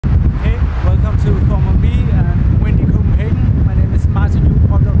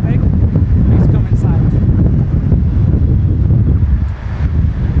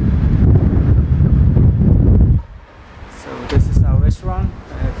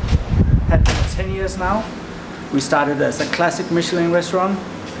10 years now. We started as a classic Michelin restaurant.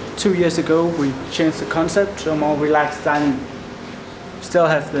 2 years ago we changed the concept to a more relaxed dining. Still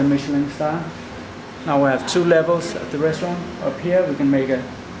have the Michelin star. Now we have 2 levels at the restaurant. Up here we can make a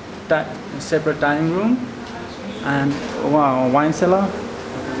separate dining room, and our wine cellar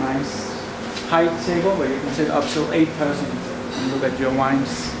with a nice high table where you can sit up to 8 persons and look at your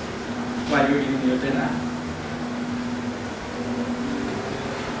wines while you're eating your dinner.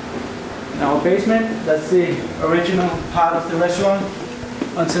 In our basement, that's the original part of the restaurant.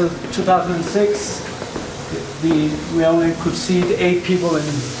 Until 2006, we only could seat 8 people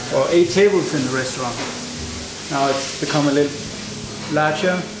or 8 tables in the restaurant. Now it's become a little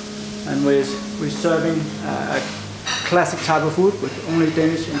larger, and we're serving a classic type of food with only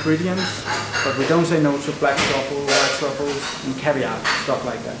Danish ingredients, but we don't say no to black truffle, white truffles, and caviar, stuff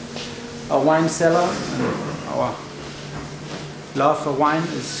like that. Our wine cellar and our love for wine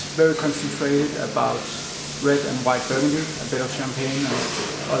is very concentrated about red and white Burgundy, a bit of champagne and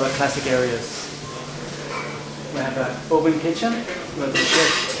other classic areas. We have an open kitchen where the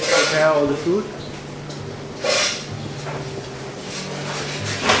chefs prepare all the food.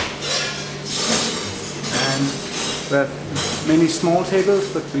 And we have many small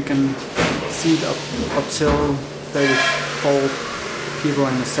tables, but we can seat up till 34 people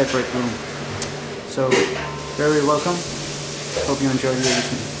in a separate room. So, very welcome. Hope you enjoy your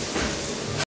evening.